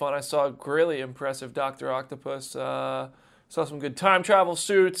that was fun. I saw a really impressive Dr. Octopus, saw some good time travel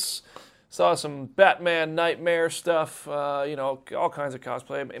suits, saw some Batman Nightmare stuff, all kinds of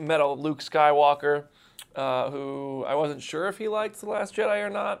cosplay. Met a Luke Skywalker, who I wasn't sure if he liked The Last Jedi or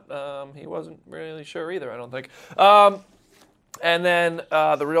not. He wasn't really sure either, I don't think. And then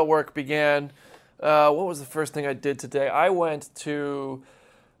the real work began. What was the first thing I did today? I went to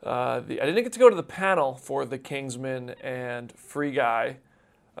I didn't get to go to the panel for The Kingsman and Free Guy,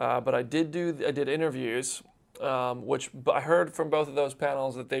 but I did interviews, which I heard from both of those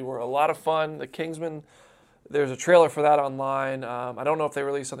panels that they were a lot of fun. The Kingsman, there's a trailer for that online. I don't know if they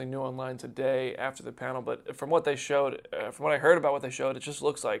released something new online today after the panel, but from what they showed, from what I heard about what they showed, it just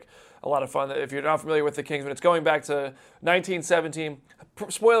looks like a lot of fun. If you're not familiar with The Kingsman, it's going back to 1917.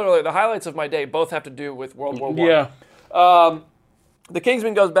 Spoiler alert, the highlights of my day both have to do with World War I. Yeah. The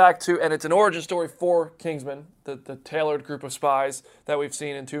Kingsman goes back to, and it's an origin story for Kingsman, the tailored group of spies that we've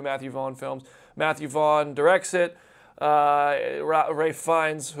seen in 2 Matthew Vaughn films. Matthew Vaughn directs it. Ralph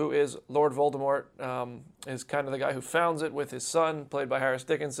Fiennes, who is Lord Voldemort, is kind of the guy who founds it with his son, played by Harris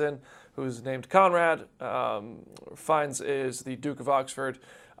Dickinson, who's named Conrad. Fiennes is the Duke of Oxford.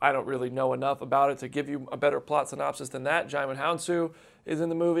 I don't really know enough about it to give you a better plot synopsis than that. Jaimin Hounsou is in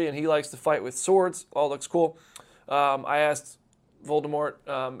the movie, and he likes to fight with swords. All looks cool. I asked Voldemort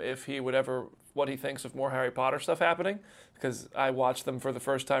if he would ever, what he thinks of more Harry Potter stuff happening, because I watched them for the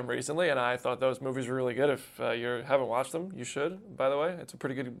first time recently, and I thought those movies were really good. If you haven't watched them, you should, by the way. It's a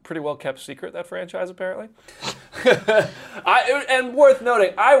pretty well-kept secret, that franchise, apparently. And worth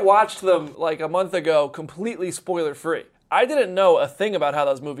noting, I watched them like a month ago completely spoiler-free. I didn't know a thing about how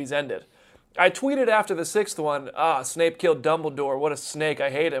those movies ended. I tweeted after the 6th one, Snape killed Dumbledore. What a snake. I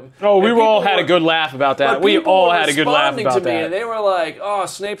hate him. Oh, we all had a good laugh about that. We all had a good laugh about that. And they were like,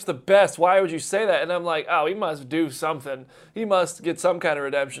 Snape's the best. Why would you say that? And I'm like, he must do something. He must get some kind of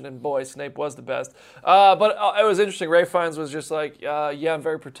redemption. And boy, Snape was the best. But it was interesting. Ralph Fiennes was just like, I'm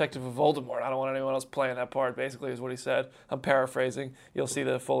very protective of Voldemort. I don't want anyone else playing that part, basically, is what he said. I'm paraphrasing. You'll see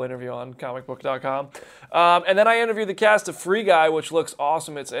the full interview on comicbook.com. And then I interviewed the cast of Free Guy, which looks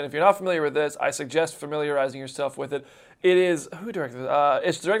awesome. And if you're not familiar with this, I suggest familiarizing yourself with it. It is, who directed it?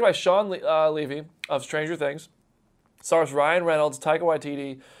 It's directed by Sean Levy of Stranger Things. Stars Ryan Reynolds, Taika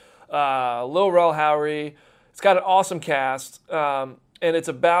Waititi, Lil Rel Howery. It's got an awesome cast, and it's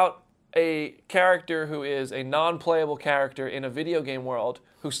about a character who is a non-playable character in a video game world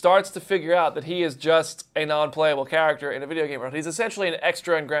who starts to figure out that he is just a non-playable character in a video game world. He's essentially an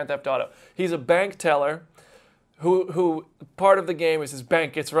extra in Grand Theft Auto. He's a bank teller who part of the game is his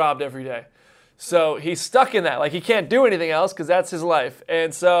bank gets robbed every day. So he's stuck in that. Like, he can't do anything else because that's his life.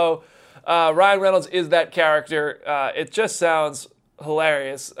 And so Ryan Reynolds is that character. It just sounds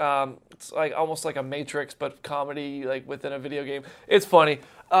hilarious. It's like almost like a Matrix, but comedy, like within a video game. It's funny.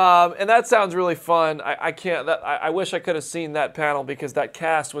 And that sounds really fun. I wish I could have seen that panel because that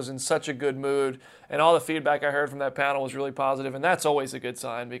cast was in such a good mood. And all the feedback I heard from that panel was really positive. And that's always a good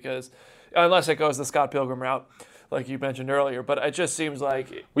sign because unless it goes the Scott Pilgrim route, like you mentioned earlier, but it just seems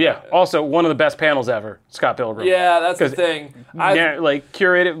like... Yeah, also one of the best panels ever, Scott Pilgrim. Yeah, that's the thing.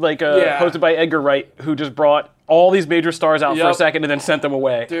 Curated, hosted by Edgar Wright, who just brought all these major stars out for a second and then sent them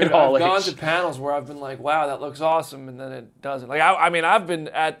away. Dude, I've gone to panels where I've been like, wow, that looks awesome, and then it doesn't. Like, I've been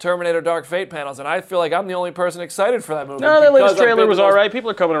at Terminator Dark Fate panels, and I feel like I'm the only person excited for that movie. No, the latest trailer was all right. People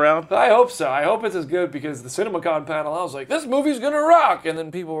are coming around. I hope so. I hope it's as good because the CinemaCon panel, I was like, this movie's gonna rock, and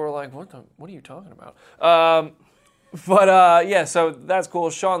then people were like, what are you talking about? So that's cool.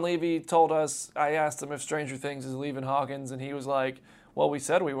 Sean Levy told us, I asked him if Stranger Things is leaving Hawkins, and he was like, well, we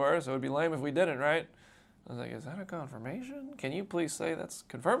said we were, so it would be lame if we didn't, right? I was like, is that a confirmation? Can you please say that's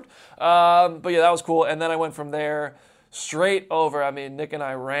confirmed? But yeah, that was cool. And then I went from there straight over. I mean, Nick and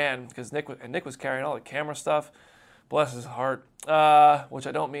I ran, because Nick was carrying all the camera stuff. Bless his heart. Which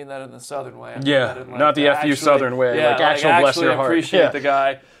I don't mean that in the Southern way. Not the FU Southern way. Yeah, actual bless your heart. Appreciate the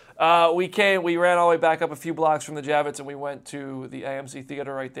guy. We ran all the way back up a few blocks from the Javits, and we went to the AMC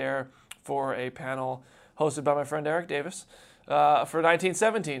Theater right there for a panel hosted by my friend Eric Davis for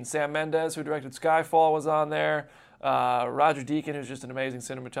 1917. Sam Mendes, who directed Skyfall, was on there. Roger Deakins, who's just an amazing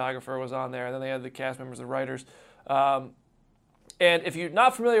cinematographer, was on there. And then they had the cast members and writers. And if you're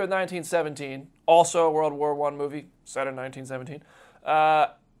not familiar with 1917, also a World War I movie set in 1917,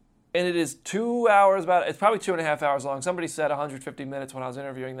 and it is 2 hours, it's probably 2.5 hours long. Somebody said 150 minutes when I was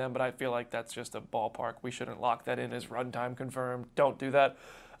interviewing them, but I feel like that's just a ballpark. We shouldn't lock that in as runtime confirmed. Don't do that.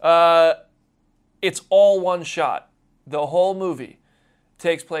 It's all one shot. The whole movie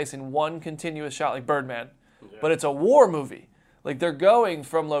takes place in one continuous shot, like Birdman. Yeah. But it's a war movie. Like, they're going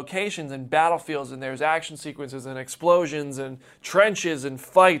from locations and battlefields, and there's action sequences and explosions and trenches and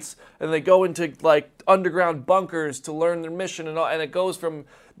fights, and they go into, like, underground bunkers to learn their mission and all, and it goes from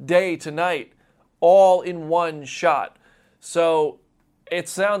day to night, all in one shot. So it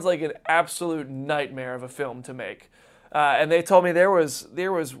sounds like an absolute nightmare of a film to make. And they told me there was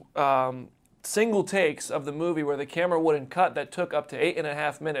single takes of the movie where the camera wouldn't cut that took up to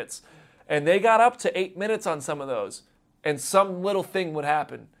 8.5 minutes. And they got up to 8 minutes on some of those. And some little thing would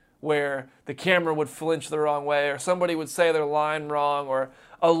happen where the camera would flinch the wrong way, or somebody would say their line wrong, or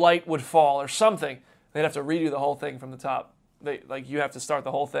a light would fall, or something. They'd have to redo the whole thing from the top. You have to start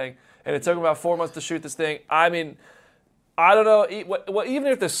the whole thing. And it took them about 4 months to shoot this thing. I mean, I don't know, even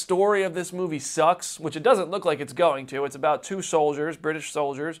if the story of this movie sucks, which it doesn't look like it's going to, it's about two soldiers, British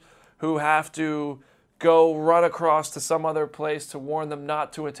soldiers, who have to go run across to some other place to warn them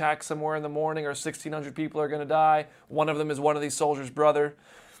not to attack somewhere in the morning, or 1,600 people are going to die. One of them is one of these soldiers' brother.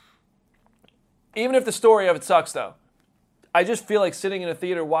 Even if the story of it sucks, though, I just feel like sitting in a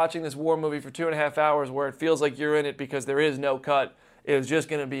theater watching this war movie for 2.5 hours where it feels like you're in it because there is no cut is just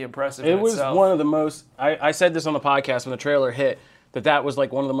going to be impressive. It was one of the most, I said this on the podcast when the trailer hit, that was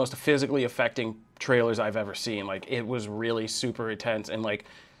like one of the most physically affecting trailers I've ever seen. Like, it was really super intense, and like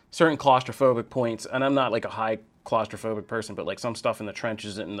certain claustrophobic points, and I'm not like a high claustrophobic person, but like some stuff in the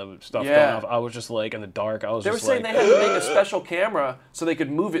trenches and the stuff going off, I was just like in the dark. They were saying they had to make a special camera so they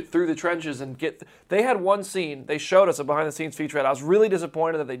could move it through the trenches and get. They had one scene. They showed us a behind-the-scenes featurette. I was really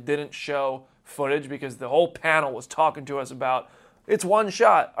disappointed that they didn't show footage because the whole panel was talking to us about it's one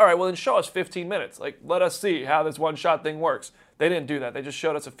shot. All right, well then show us 15 minutes. Like, let us see how this one shot thing works. They didn't do that. They just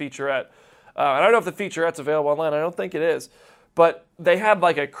showed us a featurette. And I don't know if the featurette's available online. I don't think it is. But they had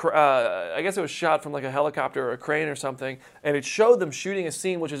like I guess it was shot from like a helicopter or a crane or something, and it showed them shooting a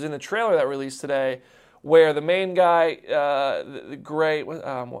scene, which is in the trailer that released today, where the main guy, the Gray,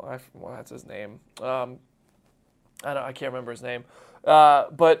 what's his name? I can't remember his name,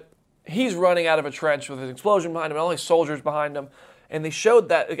 but he's running out of a trench with an explosion behind him, and all these soldiers behind him, and they showed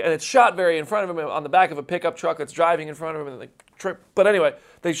that, and it's shot very in front of him on the back of a pickup truck that's driving in front of him, and they trip. But anyway,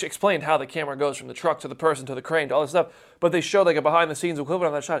 they explained how the camera goes from the truck to the person to the crane to all this stuff. But they showed like a behind-the-scenes equivalent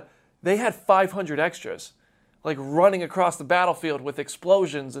on that shot. They had 500 extras, like running across the battlefield with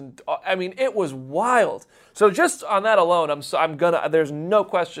explosions, and I mean, it was wild. So just on that alone, there's no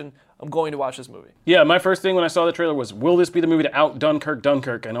question I'm going to watch this movie. Yeah, my first thing when I saw the trailer was, will this be the movie to out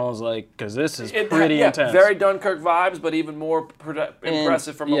Dunkirk? And I was like, because this is pretty intense. Very Dunkirk vibes, but even more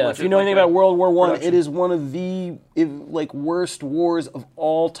impressive from a legit. If you know anything about World War I, it is one of the worst wars of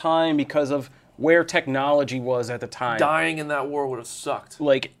all time because of where technology was at the time. Dying in that war would have sucked.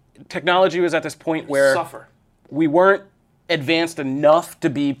 Like, technology was at this point where we weren't advanced enough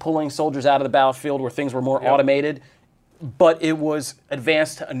to be pulling soldiers out of the battlefield where things were more automated. But it was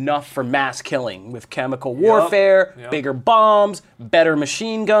advanced enough for mass killing with chemical warfare, bigger bombs, better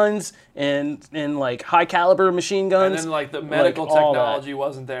machine guns, and like high caliber machine guns. And then like the medical technology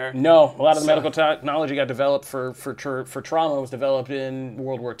wasn't there. No, a lot of the medical technology got developed for trauma was developed in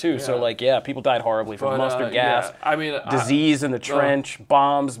World War II. So people died horribly from mustard gas. I mean, disease in the trench,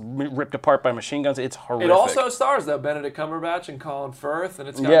 bombs ripped apart by machine guns. It's horrific. It also stars though Benedict Cumberbatch and Colin Firth, and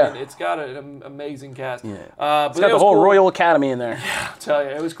it's got an amazing cast. Yeah. It's got the whole Royal Academy in there. Yeah, I'll tell you,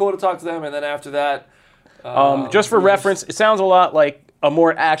 it was cool to talk to them, and then after that, just for reference, it sounds a lot like a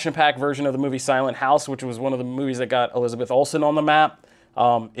more action-packed version of the movie Silent House, which was one of the movies that got Elizabeth Olsen on the map.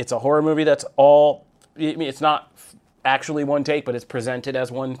 It's a horror movie that's it's not actually one take, but it's presented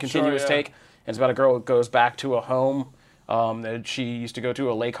as one continuous take. And it's about a girl who goes back to a home that she used to go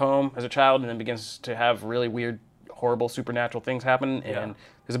to, a lake home as a child, and then begins to have really weird, horrible, supernatural things happen. And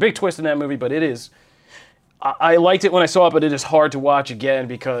there's a big twist in that movie, but it is... I liked it when I saw it, but it is hard to watch again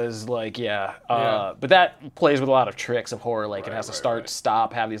because, but that plays with a lot of tricks of horror. Like, it has to start,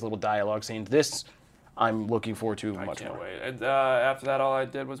 stop, have these little dialogue scenes. This, I'm looking forward to much more. I can't wait. And after that, all I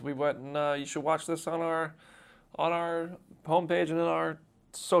did was we went and you should watch this on our homepage and in our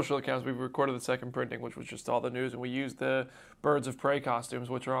social accounts. We recorded the second printing, which was just all the news, and we used the Birds of Prey costumes,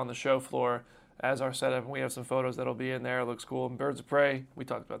 which are on the show floor, as our setup. And we have some photos that'll be in there. It looks cool. And Birds of Prey, we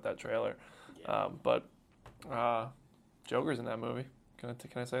talked about that trailer, Joker's in that movie. Can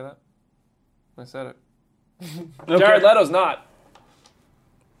I say that? I said it. Okay. Jared Leto's not.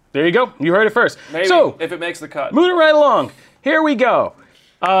 There you go. You heard it first. Maybe, so, if it makes the cut. Moving right along. Here we go.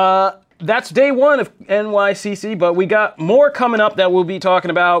 That's day one of NYCC, but we got more coming up that we'll be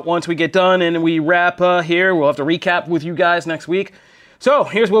talking about once we get done and we wrap here. We'll have to recap with you guys next week. So,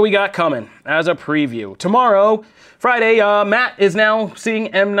 here's what we got coming as a preview. Tomorrow, Friday, Matt is now seeing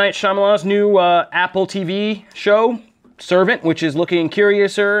M. Night Shyamalan's new Apple TV show, Servant, which is looking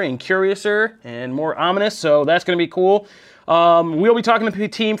curiouser and more ominous, so that's going to be cool. We'll be talking to the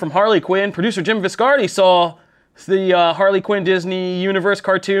team from Harley Quinn. Producer Jim Viscardi saw the Harley Quinn Disney Universe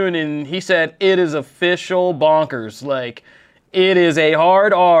cartoon, and he said it is official bonkers. Like, It is a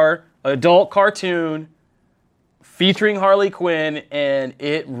hard R adult cartoon featuring Harley Quinn, and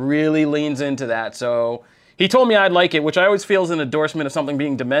it really leans into that. So he told me I'd like it, which I always feel is an endorsement of something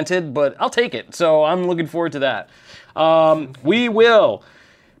being demented, but I'll take it. So I'm looking forward to that. We will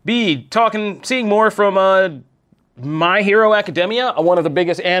be seeing more from My Hero Academia. One of the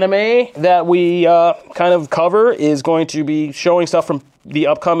biggest anime that we kind of cover is going to be showing stuff from the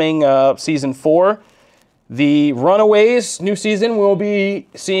upcoming season 4. The Runaways new season, we'll be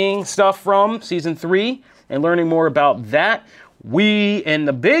seeing stuff from season 3 and learning more about that. And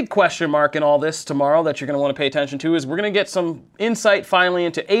the big question mark in all this tomorrow that you're going to want to pay attention to is we're going to get some insight finally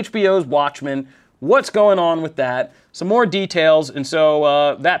into HBO's Watchmen, what's going on with that, some more details, and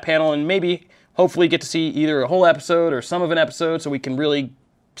so that panel, and maybe hopefully get to see either a whole episode or some of an episode so we can really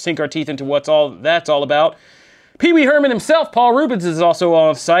sink our teeth into what's all that's all about. Pee Wee Herman himself, Paul Reubens, is also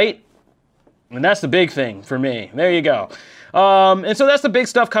on site, and that's the big thing for me. There you go. And so that's the big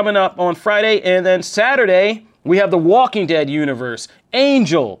stuff coming up on Friday. And then Saturday, we have the Walking Dead universe,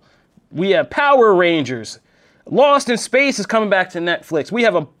 Angel. We have Power Rangers. Lost in Space is coming back to Netflix. We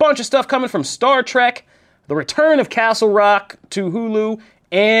have a bunch of stuff coming from Star Trek, the return of Castle Rock to Hulu,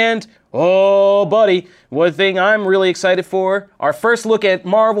 and, oh, buddy, one thing I'm really excited for, our first look at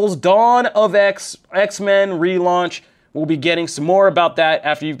Marvel's Dawn of X-Men relaunch. We'll be getting some more about that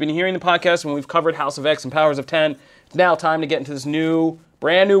after you've been hearing the podcast when we've covered House of X and Powers of 10. It's now time to get into this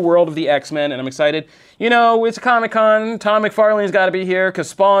brand new world of the X-Men, and I'm excited. You know, it's a Comic-Con. Tom McFarlane's got to be here because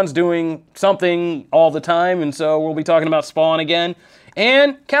Spawn's doing something all the time, and so we'll be talking about Spawn again.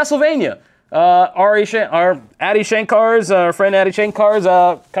 And Castlevania. Our friend Adi Shankar's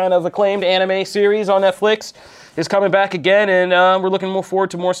kind of acclaimed anime series on Netflix is coming back again, and we're looking more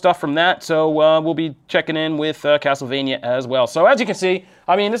forward to more stuff from that. So we'll be checking in with Castlevania as well. So as you can see,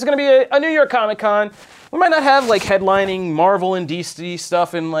 I mean, this is going to be a New York Comic Con. We might not have like headlining Marvel and DC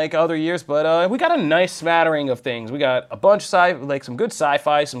stuff in like other years, but we got a nice smattering of things. We got a bunch of some good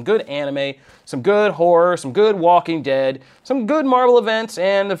sci-fi, some good anime, some good horror, some good Walking Dead, some good Marvel events,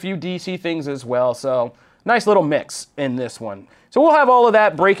 and a few DC things as well. So nice little mix in this one. So we'll have all of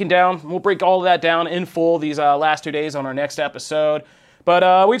that breaking down. We'll break all of that down in full these last 2 days on our next episode.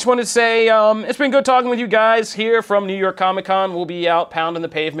 But we just wanted to say it's been good talking with you guys here from New York Comic Con. We'll be out pounding the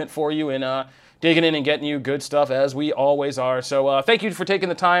pavement for you and digging in and getting you good stuff as we always are. So thank you for taking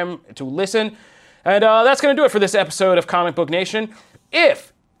the time to listen. And that's going to do it for this episode of Comic Book Nation.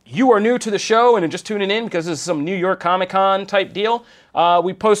 If you are new to the show and are just tuning in because this is some New York Comic Con type deal,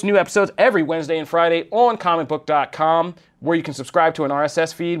 we post new episodes every Wednesday and Friday on comicbook.com, where you can subscribe to an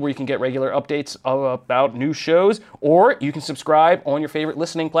RSS feed where you can get regular updates about new shows, or you can subscribe on your favorite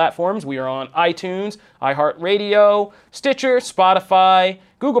listening platforms. We are on iTunes, iHeartRadio, Stitcher, Spotify,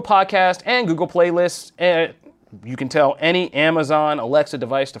 Google Podcast, and Google Playlists. And you can tell any Amazon Alexa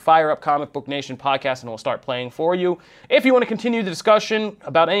device to fire up Comic Book Nation podcast and it will start playing for you. If you want to continue the discussion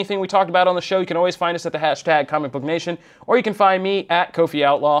about anything we talked about on the show, you can always find us at the hashtag Comic Book Nation, or you can find me at Kofi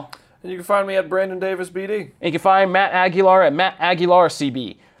Outlaw. And you can find me at Brandon Davis BD. And you can find Matt Aguilar at Matt Aguilar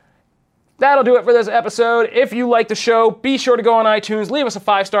CB. That'll do it for this episode. If you like the show, be sure to go on iTunes, leave us a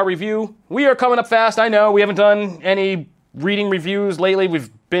 5-star review. We are coming up fast. I know we haven't done any reading reviews lately.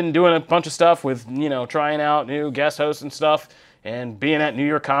 We've been doing a bunch of stuff with, trying out new guest hosts and stuff and being at New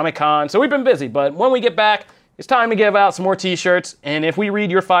York Comic Con. So we've been busy, but when we get back, it's time to give out some more t-shirts. And if we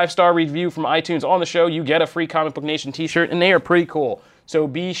read your 5-star review from iTunes on the show, you get a free Comic Book Nation t-shirt, and they are pretty cool. So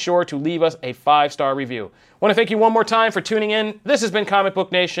be sure to leave us a 5-star review. I want to thank you one more time for tuning in. This has been Comic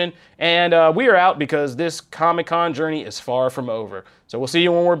Book Nation, and we are out because this Comic-Con journey is far from over. So we'll see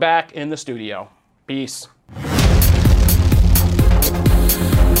you when we're back in the studio. Peace.